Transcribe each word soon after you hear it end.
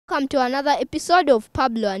Welcome to another episode of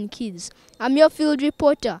Pablo and Kids. I'm your field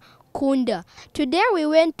reporter, Kunda. Today we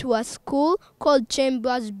went to a school called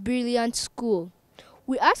Chambers Brilliant School.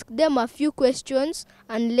 We asked them a few questions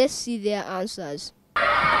and let's see their answers. How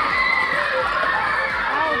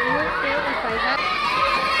do you feel if I have...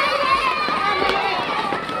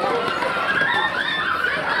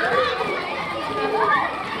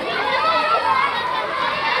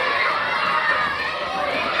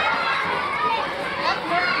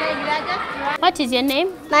 What is your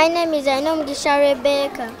name? My name is Ainom Gisha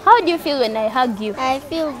Rebecca. How do you feel when I hug you? I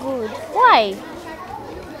feel good. Why?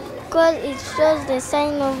 Because it shows the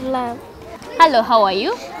sign of love. Hello, how are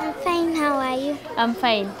you? I'm fine, how are you? I'm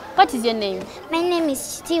fine. What is your name? My name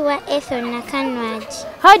is Tiwa Ethel Nakanwaj.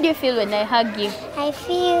 How do you feel when I hug you? I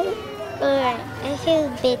feel alright. I feel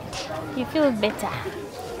better. You feel better.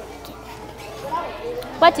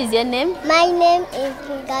 What is your name? My name is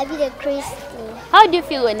Gabi Christy. How do you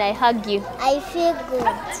feel when I hug you? I feel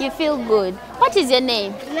good. You feel good. What is your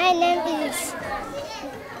name? My name is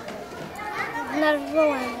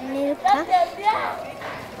Nilka.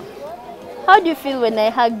 How do you feel when I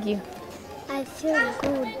hug you? I feel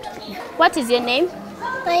good. What is your name?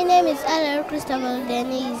 My name is Ala Christopher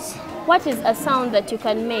Denise. What is a sound that you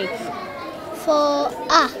can make? For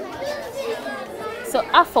A. So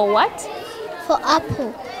A for what? For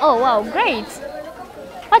apple. Oh wow, great.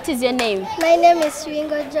 What is your name? My name is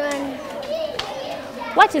Swingo John.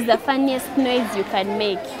 What is the funniest noise you can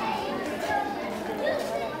make?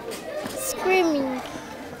 Screaming.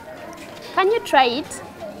 Can you try it?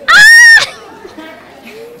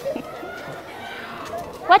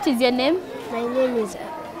 What is your name? My name is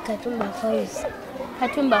Katumba Fauzi.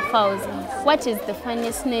 Katumba Fauzi. What is the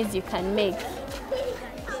funniest noise you can make?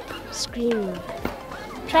 Screaming.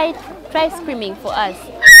 Try screaming for us.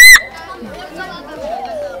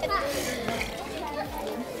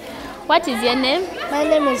 What is your name? My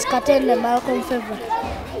name is Katenda Malcolm Favor.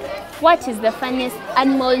 What is the funniest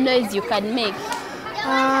animal noise you can make?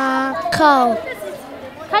 Cow.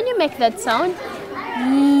 Can you make that sound?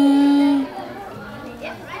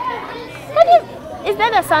 Is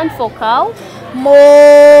that a sound for cow?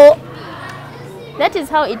 Moo. That is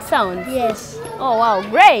how it sounds? Yes. Oh wow,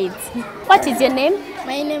 great. What is your name?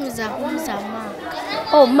 My name is Ahumza Mark.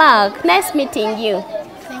 Oh Mark, nice meeting you.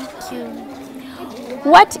 Thank you.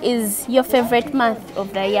 What is your favorite month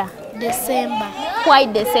of the year? December. Why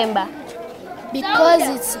December? Because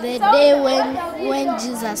it's the day when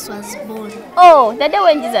Jesus was born. Oh, the day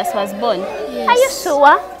when Jesus was born? Yes. Are you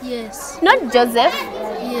sure? Yes. Not Joseph?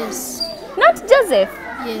 Yes. Not Joseph?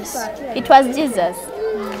 Yes. It was Jesus?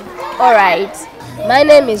 All right. My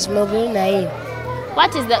name is Mobile Naim.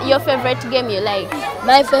 What is your favorite game you like?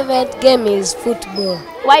 My favorite game is football.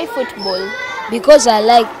 Why football? Because I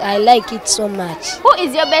like it so much. Who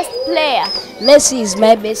is your best player? Messi is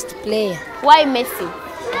my best player. Why Messi?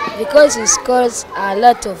 Because he scores a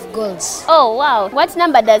lot of goals. Oh wow. What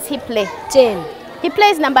number does he play? 10. He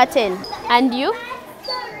plays number 10. And you?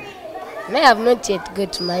 I have not yet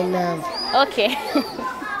got my number. Okay.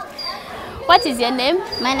 What is your name?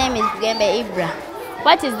 My name is Gembe Ibra.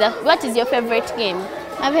 What is your favorite game?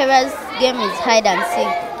 My favorite game is hide and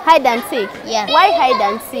seek. Hide and seek? Yeah. Why hide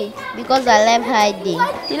and seek? Because I love hiding.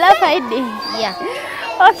 You love hiding? Yeah.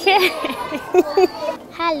 Okay.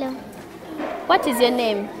 Hello. What is your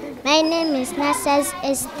name? My name is Nasas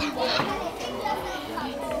Esther.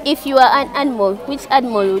 If you are an animal, which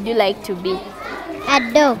animal would you like to be? A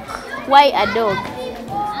dog. Why a dog?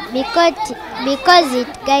 Because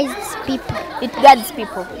it guides people. It guards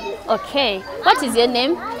people. Okay. What is your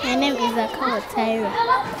name? My name is Akawa Tyra.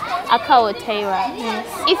 Akawa Tyra. Yes.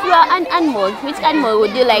 If you are an animal, which animal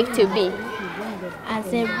would you like to be? A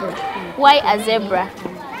zebra. Why a zebra?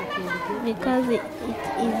 Because it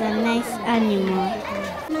is a nice animal.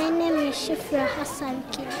 My name is Shifra Hassan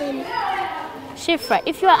Kibeli. Shifra,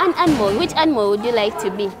 if you are an animal, which animal would you like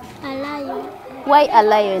to be? A lion. Why a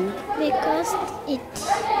lion? Because it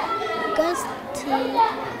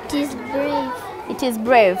is brave. It is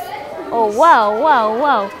brave. Oh wow, wow,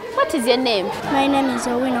 wow. What is your name? My name is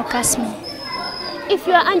Owino Kasmi. If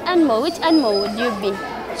you are an animal, which animal would you be?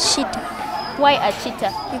 Cheetah. Why a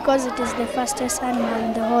cheetah? Because it is the fastest animal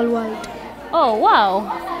in the whole world. Oh wow.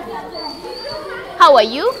 How are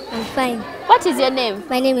you? I'm fine. What is your name?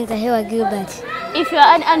 My name is Ahewa Gilbert. If you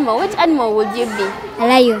are an animal, which animal would you be? A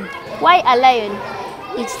lion. Why a lion?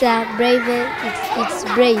 It's brave. It's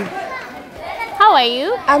brave. How are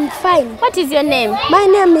you? I'm fine. What is your name? My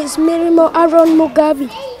name is Mirimo Aaron Mugabe.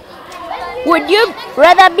 Would you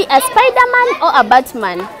rather be a Spider-Man or a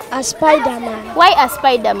Batman? A Spider-Man. Why a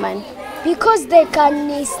Spider-Man? Because they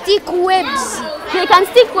can stick webs They can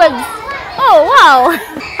stick webs. Oh, wow.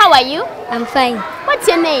 How are you? I'm fine. What's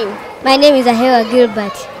your name? My name is Ahewa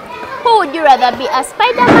Gilbert. Who would you rather be, a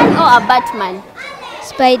Spider-Man or a Batman?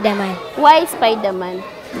 Spider-Man. Why Spider-Man?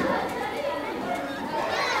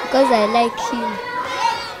 Because I like him.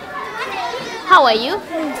 How are you?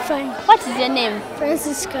 I'm fine. What is your name?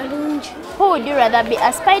 Francis Kalunji. Who would you rather be,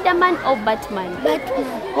 a Spider-Man or Batman?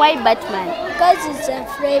 Batman. Why Batman? Because it's a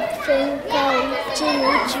friend which you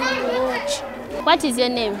watch. What is your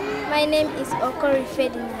name? My name is Okori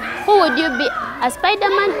Ferdinand. Who would you be, a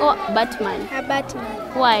Spider-Man or Batman? A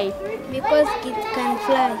Batman. Why? Because it can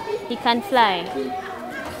fly. He can fly.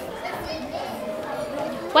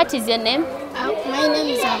 What is your name? My name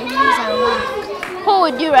is Mark. Who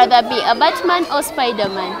would you rather be, a Batman or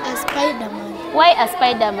Spider-Man? A Spider-Man. Why a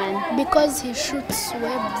Spider-Man? Because he shoots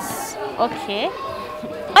webs. Okay.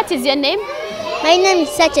 What is your name? My name is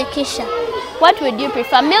Sachekisha. What would you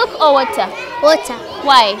prefer, milk or water? Water.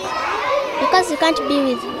 Why? Because you can't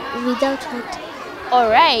be without water.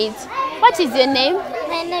 Alright. What is your name?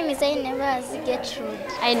 My name is Aineba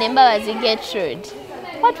Gertrude. Gertrude.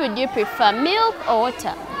 What would you prefer, milk or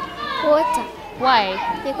water? Water. Why?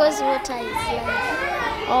 Because water is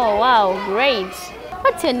life. Oh wow, great.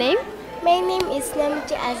 What's your name? My name is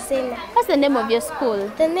Namti Azena. What's the name of your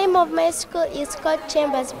school? The name of my school is called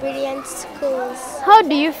Chambers Brilliant Schools. How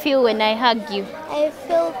do you feel when I hug you? I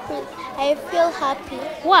feel happy.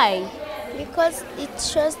 Why? Because it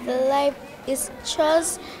shows it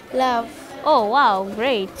shows love. Oh wow,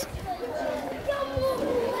 great.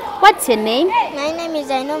 What's your name? My name is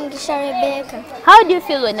Ainom Gisha Rebecca. How do you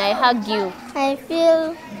feel when I hug you? I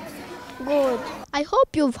feel good. I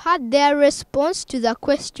hope you've had their response to the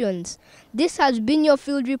questions. This has been your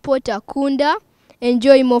field reporter, Kunda.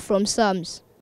 Enjoy more from Psalms.